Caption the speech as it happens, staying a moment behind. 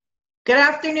Good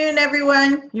afternoon,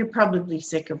 everyone. You're probably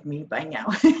sick of me by now.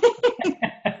 I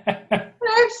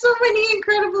have so many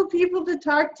incredible people to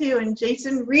talk to, and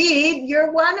Jason Reid,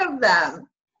 you're one of them.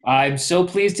 I'm so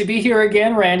pleased to be here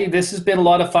again, Randy. This has been a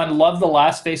lot of fun. Love the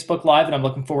last Facebook Live, and I'm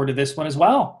looking forward to this one as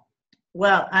well.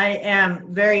 Well, I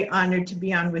am very honored to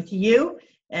be on with you.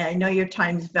 And I know your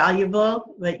time is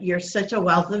valuable, but you're such a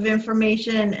wealth of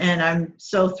information, and I'm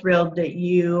so thrilled that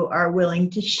you are willing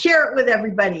to share it with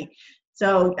everybody.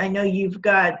 So I know you've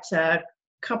got a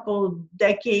couple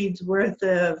decades worth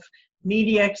of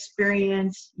media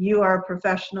experience. You are a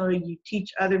professional. You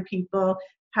teach other people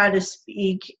how to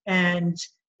speak and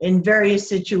in various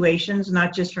situations,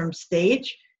 not just from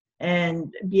stage,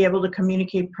 and be able to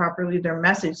communicate properly their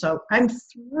message. So I'm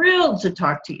thrilled to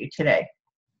talk to you today.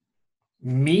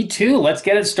 Me too. Let's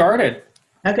get it started.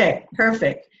 Okay,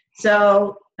 perfect.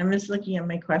 So I'm just looking at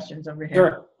my questions over here.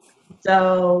 Sure.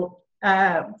 So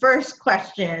first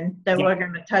question that we're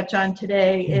going to touch on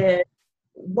today is,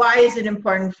 why is it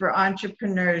important for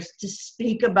entrepreneurs to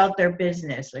speak about their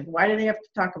business? Like, why do they have to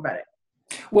talk about it?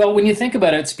 Well, when you think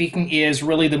about it, speaking is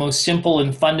really the most simple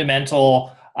and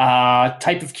fundamental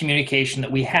type of communication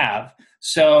that we have.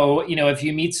 So, if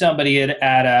you meet somebody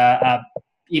at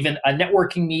even a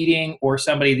networking meeting, or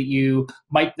somebody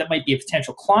that might be a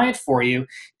potential client for you,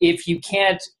 if you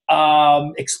can't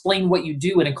explain what you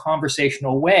do in a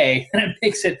conversational way, then it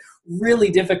makes it really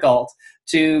difficult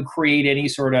to create any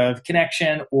sort of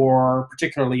connection or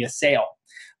particularly a sale.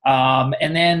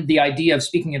 And then the idea of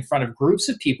speaking in front of groups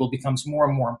of people becomes more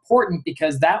and more important,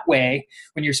 because that way,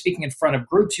 when you're speaking in front of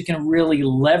groups, you can really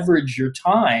leverage your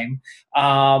time,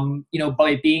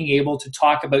 by being able to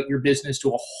talk about your business to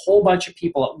a whole bunch of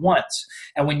people at once.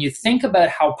 And when you think about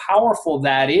how powerful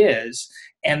that is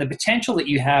and the potential that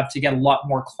you have to get a lot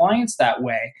more clients that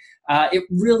way, it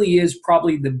really is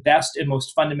probably the best and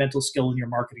most fundamental skill in your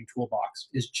marketing toolbox,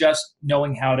 is just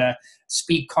knowing how to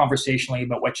speak conversationally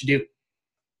about what you do.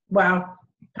 Wow,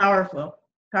 powerful.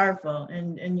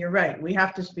 And you're right. We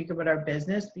have to speak about our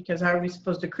business, because how are we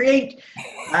supposed to create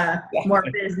more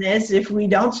business if we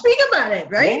don't speak about it,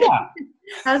 right? Yeah.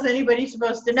 How's anybody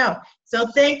supposed to know? So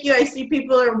thank you. I see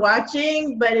people are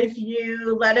watching, but if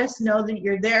you let us know that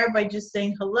you're there by just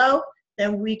saying hello,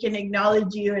 then we can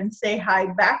acknowledge you and say hi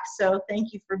back. So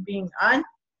thank you for being on.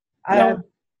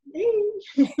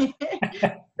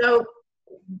 So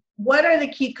what are the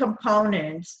key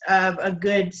components of a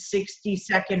good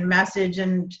 60-second message?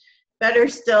 And better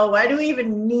still, why do we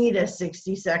even need a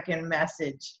 60-second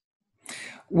message?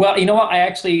 Well, you know what? I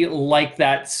actually like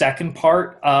that second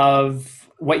part of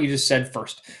what you just said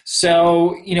first.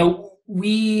 So,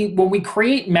 when we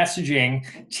create messaging,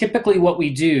 typically what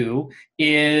we do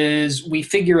is we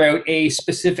figure out a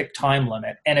specific time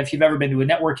limit. And if you've ever been to a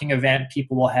networking event,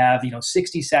 people will have,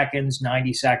 60 seconds,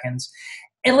 90 seconds.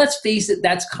 And let's face it,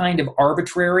 that's kind of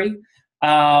arbitrary,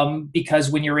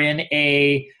 because when you're in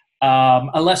a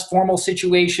less formal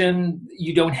situation,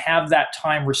 you don't have that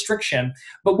time restriction.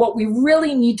 But what we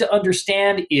really need to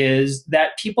understand is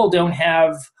that people don't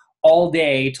have all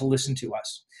day to listen to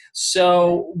us.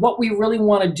 So what we really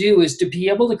want to do is to be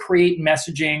able to create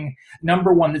messaging,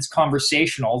 number one, that's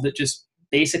conversational, that just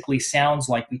basically sounds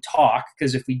like we talk,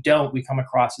 because if we don't, we come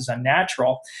across as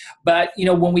unnatural. But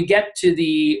when we get to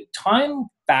the time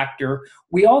factor,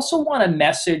 we also want a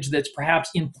message that's perhaps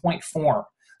in point form.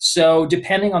 So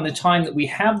depending on the time that we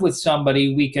have with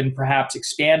somebody, we can perhaps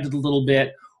expand it a little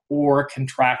bit or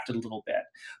contract it a little bit.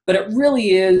 But it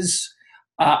really is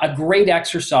a great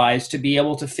exercise to be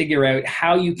able to figure out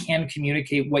how you can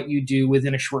communicate what you do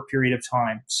within a short period of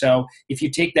time. So if you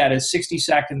take that as 60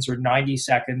 seconds or 90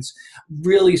 seconds,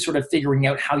 really sort of figuring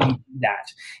out how you do that,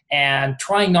 and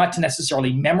trying not to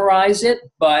necessarily memorize it,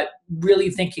 but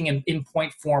really thinking in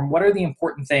point form, what are the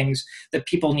important things that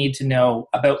people need to know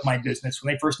about my business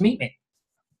when they first meet me?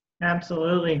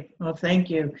 Absolutely. Well, thank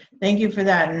you. Thank you for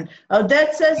that. And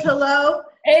Odette says hello.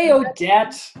 Hey,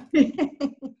 Odette.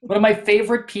 One of my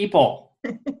favorite people.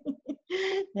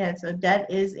 Yes, Odette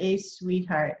is a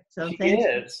sweetheart. So She thanks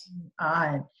is. for being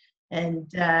on.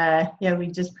 And we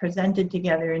just presented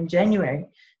together in January.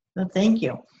 So thank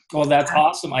you. Well, that's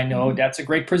awesome. I know Odette's a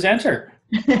great presenter.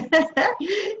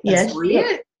 Yes, she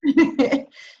is.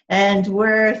 And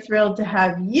we're thrilled to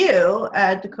have you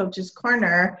at the Coach's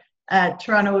Corner at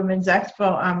Toronto Women's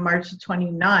Expo on March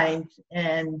 29th.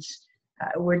 And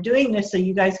we're doing this so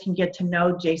you guys can get to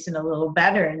know Jason a little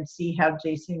better and see how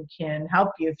Jason can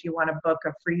help you. If you want to book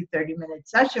a free 30-minute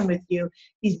session with you,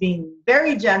 he's being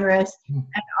very generous and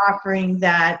offering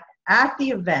that at the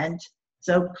event.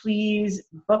 So please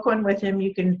book one with him.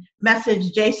 You can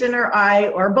message Jason or I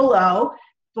or below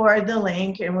for the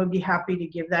link, and we'll be happy to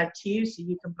give that to you so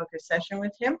you can book a session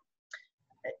with him.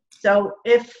 So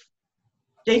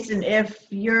Jason, if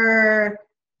you're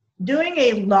doing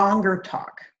a longer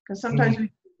talk, because sometimes we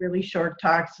do really short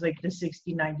talks, like the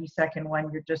 60, 90-second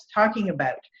one you're just talking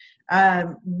about,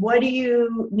 what do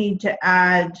you need to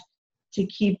add to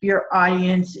keep your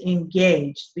audience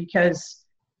engaged? Because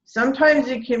sometimes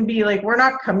it can be like, we're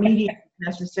not comedians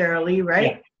necessarily,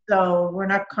 right? Yeah. So we're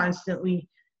not constantly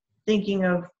thinking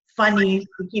of funnies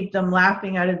to keep them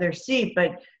laughing out of their seat,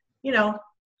 but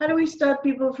how do we stop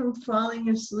people from falling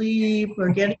asleep or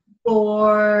getting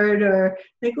bored, or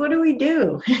like, what do we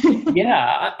do?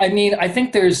 Yeah, I mean, I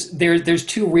think there's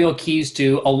two real keys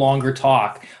to a longer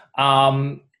talk.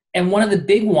 And one of the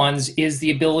big ones is the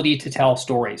ability to tell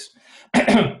stories.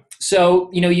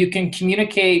 So, you can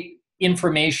communicate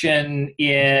information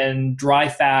in dry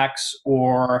facts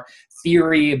or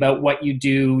theory about what you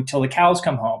do till the cows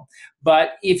come home.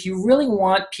 But if you really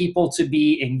want people to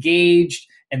be engaged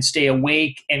and stay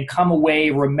awake and come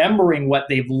away remembering what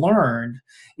they've learned,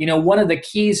 one of the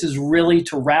keys is really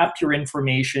to wrap your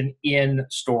information in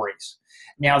stories.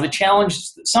 Now, the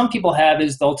challenge that some people have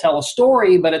is they'll tell a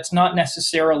story, but it's not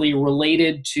necessarily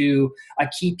related to a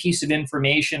key piece of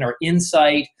information or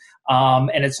insight,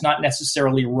 and it's not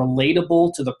necessarily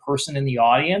relatable to the person in the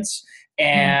audience.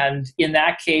 And in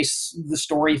that case, the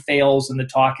story fails and the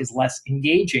talk is less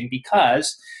engaging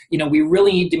because, we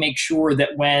really need to make sure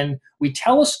that when we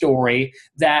tell a story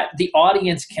that the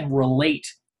audience can relate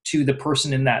to the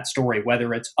person in that story,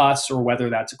 whether it's us or whether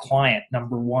that's a client,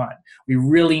 number one. We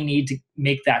really need to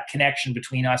make that connection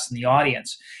between us and the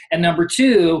audience. And number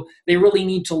two, they really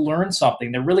need to learn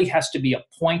something. There really has to be a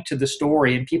point to the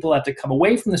story, and people have to come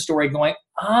away from the story going,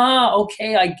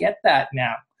 okay, I get that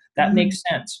now. That makes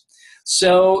sense.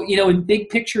 So, in big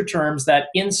picture terms, that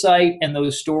insight and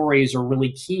those stories are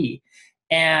really key.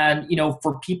 And,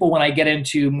 for people, when I get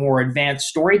into more advanced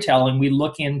storytelling, we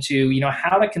look into,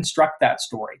 how to construct that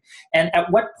story. And at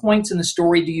what points in the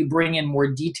story do you bring in more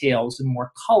details and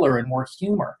more color and more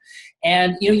humor?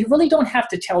 And, you really don't have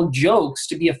to tell jokes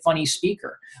to be a funny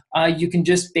speaker. You can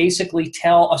just basically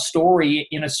tell a story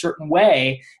in a certain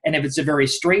way. And if it's a very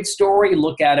straight story,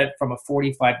 look at it from a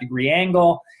 45-degree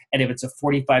angle. And if it's a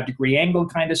 45-degree angle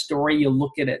kind of story, you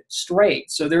look at it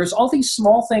straight. So there's all these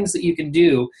small things that you can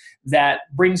do that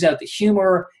brings out the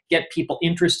humor, get people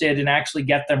interested, and actually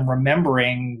get them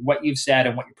remembering what you've said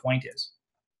and what your point is.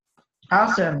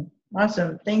 Awesome.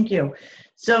 Thank you.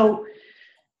 So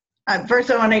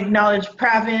first I want to acknowledge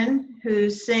Pravin,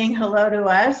 who's saying hello to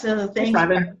us. So thanks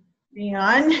for being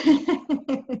on.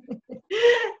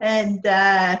 And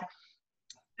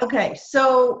okay,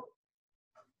 so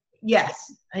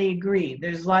yes, I agree.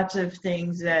 There's lots of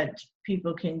things that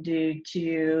people can do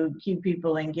to keep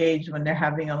people engaged when they're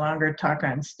having a longer talk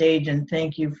on stage, and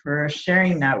thank you for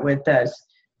sharing that with us.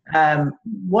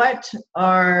 What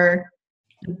are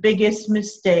the biggest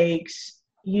mistakes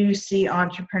you see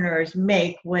entrepreneurs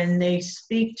make when they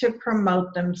speak to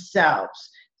promote themselves?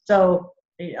 So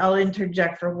I'll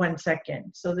interject for 1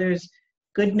 second. So there's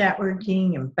good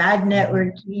networking and bad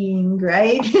networking,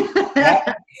 right?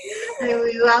 Yeah.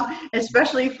 Well,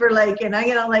 especially for and I'm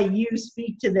gonna let you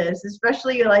speak to this,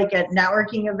 especially at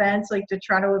networking events like the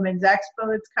Toronto Women's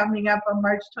Expo. It's coming up on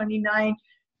March 29.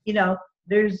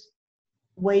 There's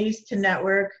ways to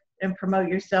network and promote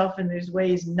yourself, and there's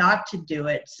ways not to do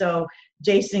it. So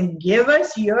Jason, give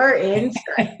us your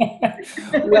insight.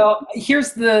 Well,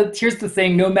 here's the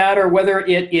thing. No matter whether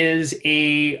it is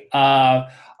a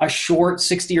short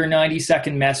 60 or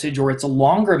 90-second message or it's a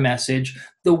longer message,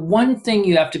 the one thing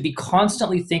you have to be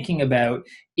constantly thinking about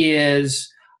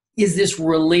is this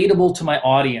relatable to my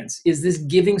audience? Is this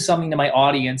giving something to my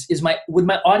audience? Would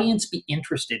my audience be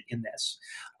interested in this?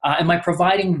 Am I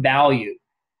providing value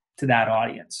to that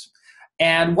audience?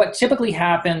 And what typically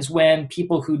happens when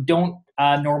people who don't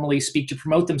normally speak to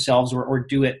promote themselves or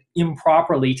do it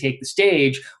improperly take the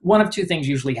stage, one of two things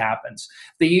usually happens.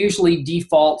 They usually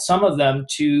default, some of them,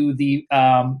 to the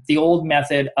old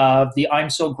method of the "I'm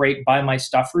so great, buy my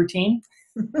stuff" routine.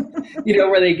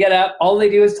 Where they get up, all they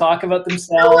do is talk about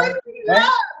themselves.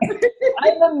 Right?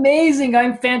 I'm amazing.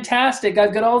 I'm fantastic.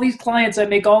 I've got all these clients. I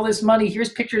make all this money. Here's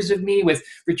pictures of me with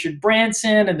Richard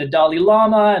Branson and the Dalai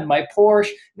Lama and my Porsche.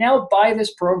 Now buy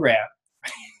this program.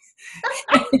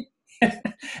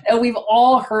 And we've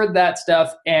all heard that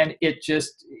stuff, and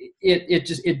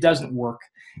it doesn't work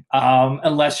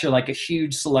unless you're like a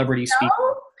huge celebrity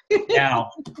speaker. No.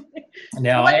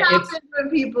 What happens when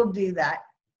people do that?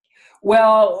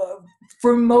 Well,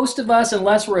 For most of us,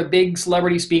 unless we're a big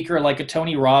celebrity speaker like a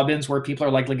Tony Robbins, where people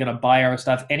are likely going to buy our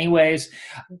stuff anyways,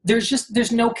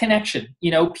 there's no connection.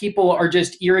 People are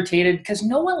just irritated because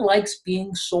no one likes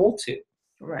being sold to.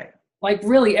 Right. Like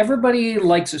really, everybody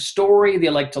likes a story.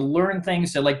 They like to learn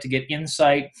things. They like to get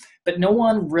insight, but no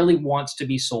one really wants to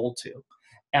be sold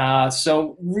to.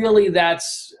 So really,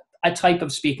 that's a type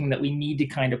of speaking that we need to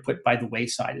kind of put by the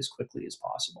wayside as quickly as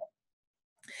possible.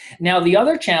 Now, the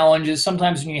other challenge is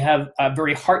sometimes when you have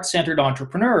very heart-centered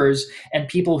entrepreneurs and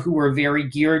people who are very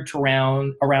geared to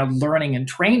around learning and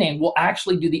training will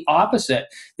actually do the opposite.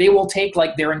 They will take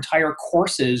like their entire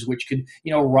courses, which could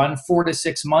run 4 to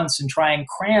 6 months, and try and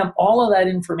cram all of that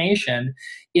information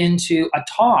into a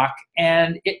talk,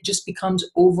 and it just becomes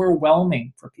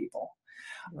overwhelming for people.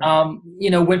 Right.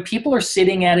 When people are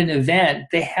sitting at an event,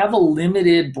 they have a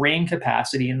limited brain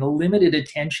capacity and a limited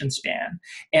attention span.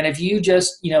 And if you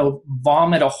just,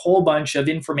 vomit a whole bunch of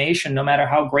information, no matter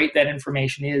how great that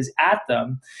information is, at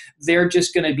them, they're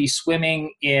just going to be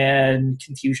swimming in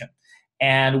confusion.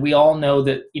 And we all know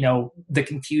that, the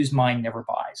confused mind never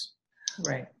buys.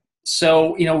 Right.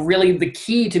 So, really the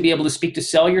key to be able to speak to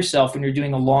sell yourself when you're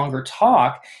doing a longer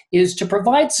talk is to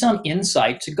provide some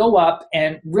insight, to go up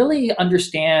and really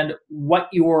understand what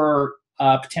your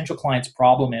potential client's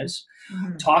problem is,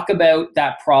 talk about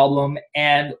that problem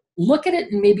and look at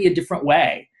it in maybe a different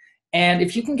way. And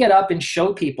if you can get up and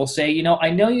show people, say,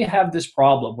 I know you have this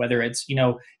problem, whether it's,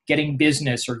 getting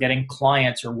business or getting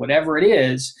clients or whatever it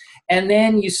is. And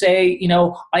then you say,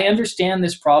 I understand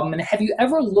this problem. And have you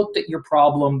ever looked at your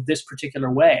problem this particular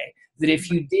way? That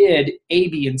if you did A,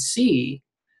 B, and C,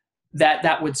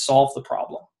 that would solve the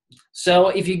problem. So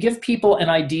if you give people an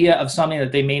idea of something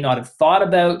that they may not have thought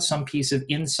about, some piece of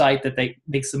insight that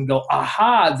makes them go,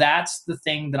 aha, that's the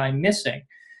thing that I'm missing.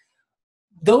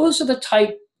 That's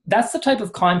the type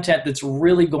of content that's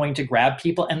really going to grab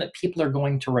people and that people are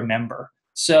going to remember.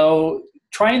 So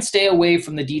try and stay away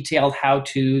from the detailed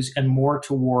how-tos and more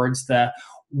towards the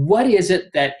what is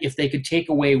it that if they could take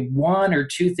away 1 or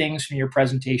 2 things from your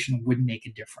presentation would make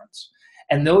a difference.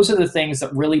 And those are the things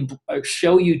that really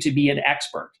show you to be an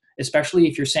expert, especially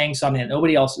if you're saying something that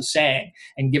nobody else is saying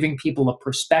and giving people a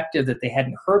perspective that they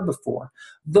hadn't heard before.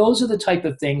 Those are the type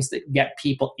of things that get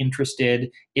people interested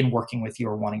in working with you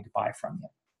or wanting to buy from you.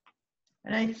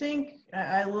 And I think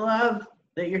I love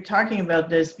that you're talking about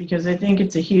this, because I think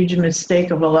it's a huge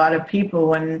mistake of a lot of people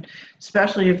when,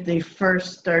 especially if they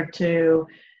first start to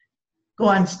go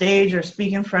on stage or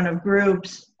speak in front of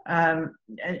groups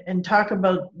and talk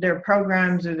about their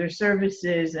programs or their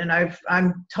services. And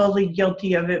I'm totally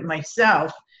guilty of it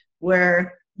myself,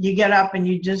 where you get up and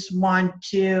you just want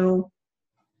to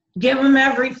give them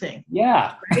everything.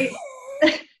 Yeah. Right?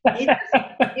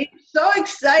 You're so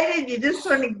excited, you just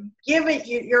want to give it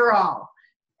your all.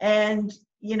 And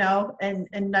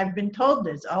and I've been told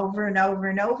this over and over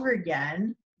and over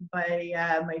again by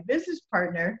my business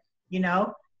partner,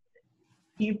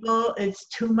 people, it's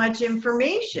too much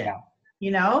information.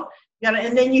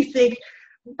 And then you think,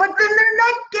 but then they're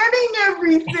not getting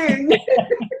everything. Then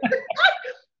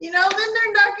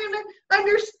they're not going to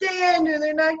understand, or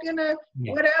they're not going to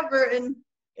whatever. And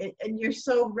you're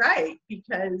so right,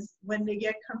 because when they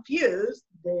get confused,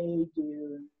 they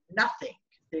do nothing.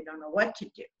 They don't know what to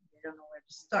do. They don't know where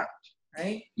to start,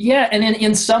 right? Yeah, and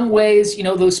in some ways,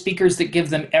 those speakers that give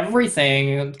them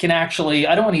everything can actually,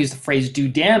 I don't want to use the phrase do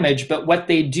damage, but what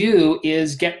they do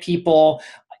is get people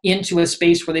into a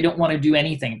space where they don't want to do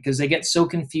anything because they get so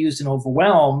confused and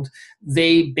overwhelmed,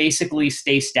 they basically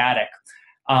stay static.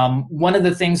 One of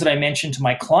the things that I mentioned to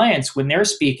my clients when they're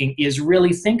speaking is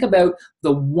really think about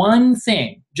the one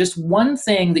thing, just one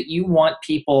thing that you want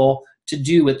people to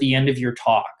do at the end of your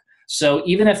talk. So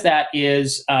even if that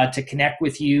is to connect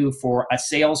with you for a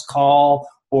sales call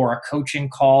or a coaching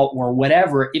call or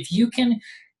whatever, if you can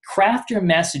craft your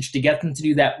message to get them to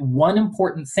do that one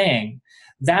important thing,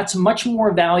 that's much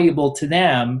more valuable to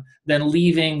them than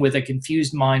leaving with a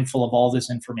confused mind full of all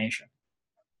this information.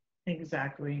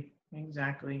 Exactly.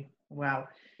 Wow.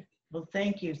 Well,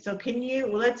 thank you. So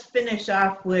let's finish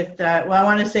off with, I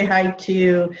want to say hi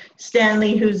to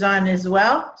Stanley, who's on as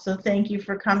well. So thank you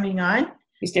for coming on.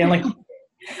 Hey, Stanley.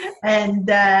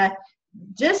 And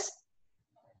just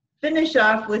finish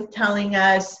off with telling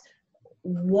us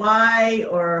why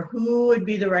or who would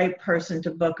be the right person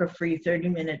to book a free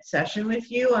 30-minute session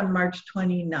with you on March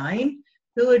 29th.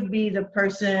 Who would be the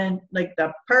person, like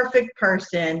the perfect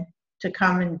person to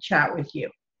come and chat with you?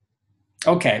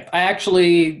 Okay.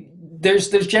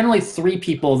 There's generally 3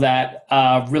 people that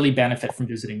really benefit from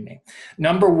visiting me.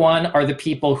 Number 1 are the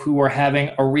people who are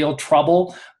having a real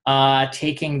trouble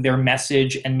taking their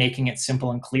message and making it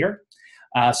simple and clear.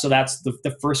 So that's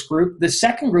the first group. The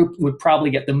second group would probably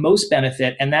get the most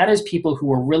benefit, and that is people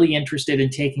who are really interested in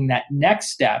taking that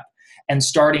next step and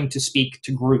starting to speak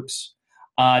to groups.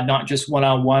 Not just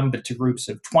one-on-one, but to groups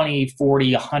of 20,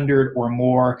 40, 100 or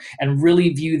more, and really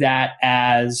view that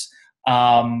as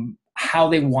how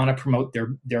they want to promote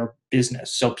their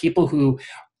business. So people who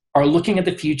are looking at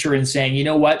the future and saying, you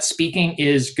know what, speaking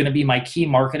is going to be my key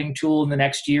marketing tool in the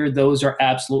next year. Those are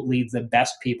absolutely the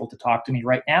best people to talk to me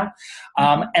right now.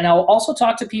 And I'll also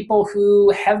talk to people who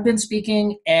have been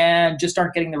speaking and just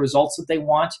aren't getting the results that they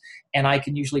want. And I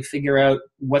can usually figure out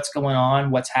what's going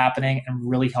on, what's happening, and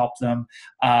really help them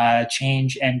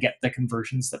change and get the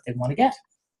conversions that they want to get.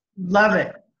 Love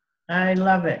it. I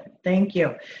love it. Thank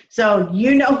you. So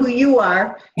you know who you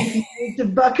are. If you need to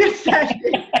book a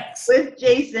session with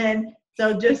Jason,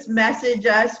 so just message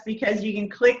us, because you can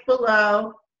click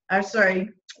below.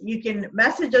 You can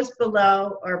message us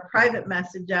below or private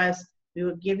message us. We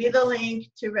will give you the link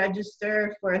to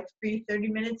register for a free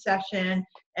 30-minute session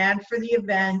and for the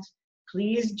event.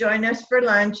 Please join us for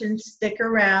lunch and stick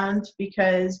around,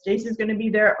 because Jason's going to be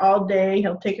there all day.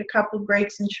 He'll take a couple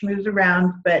breaks and schmooze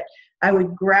around, but I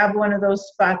would grab one of those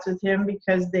spots with him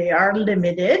because they are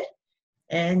limited.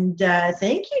 And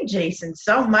thank you, Jason,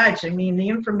 so much. I mean, the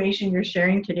information you're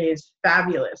sharing today is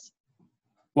fabulous.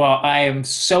 Well, I am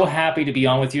so happy to be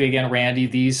on with you again, Randy.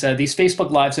 These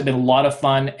Facebook Lives have been a lot of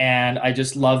fun, and I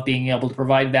just love being able to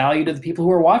provide value to the people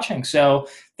who are watching. So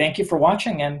thank you for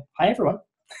watching, and hi, everyone.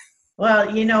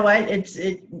 Well, you know what?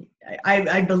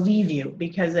 I believe you,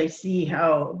 because I see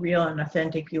how real and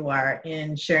authentic you are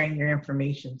in sharing your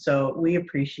information. So we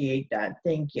appreciate that.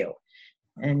 Thank you.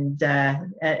 And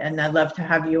I'd love to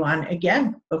have you on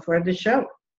again before the show.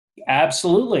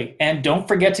 Absolutely. And don't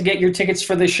forget to get your tickets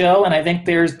for the show. And I think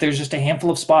there's just a handful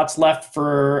of spots left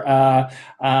for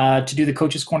to do the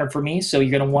Coach's Corner for me. So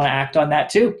you're going to want to act on that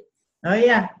too. Oh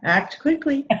yeah, act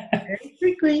quickly, very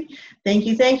quickly. Thank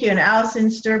you, thank you. And Allison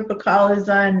Sturp-Bacall is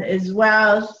on as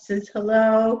well. She says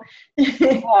hello.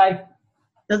 Hi.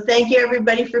 So thank you,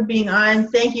 everybody, for being on.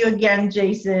 Thank you again,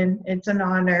 Jason. It's an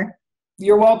honor.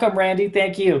 You're welcome, Randy.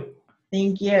 Thank you.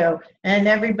 Thank you. And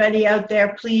everybody out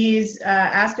there, please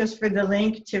ask us for the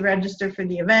link to register for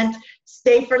the event.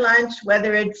 Stay for lunch,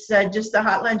 whether it's just a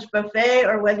hot lunch buffet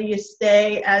or whether you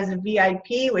stay as a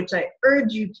VIP, which I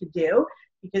urge you to do,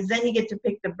 because then you get to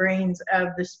pick the brains of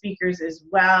the speakers as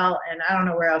well. And I don't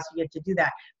know where else you get to do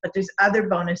that. But there's other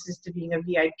bonuses to being a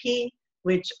VIP,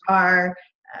 which are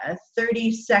a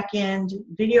 30-second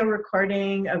video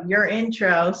recording of your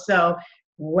intro. So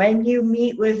when you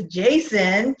meet with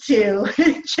Jason to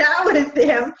chat with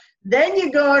him, then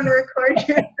you go and record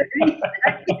your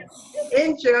 30-second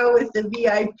intro with the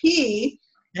VIP.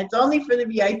 It's only for the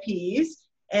VIPs.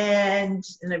 And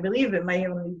I believe it might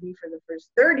only be for the first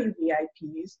 30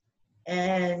 VIPs.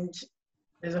 And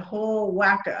there's a whole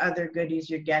whack of other goodies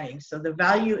you're getting. So the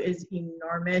value is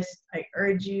enormous. I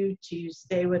urge you to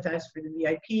stay with us for the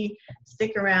VIP.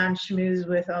 Stick around, schmooze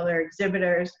with all our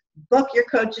exhibitors. Book your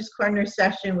Coach's Corner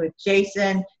session with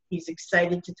Jason. He's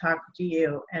excited to talk to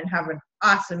you. And have an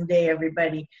awesome day,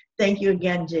 everybody. Thank you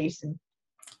again, Jason.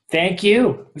 Thank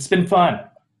you. It's been fun.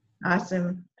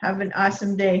 Awesome. Have an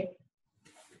awesome day.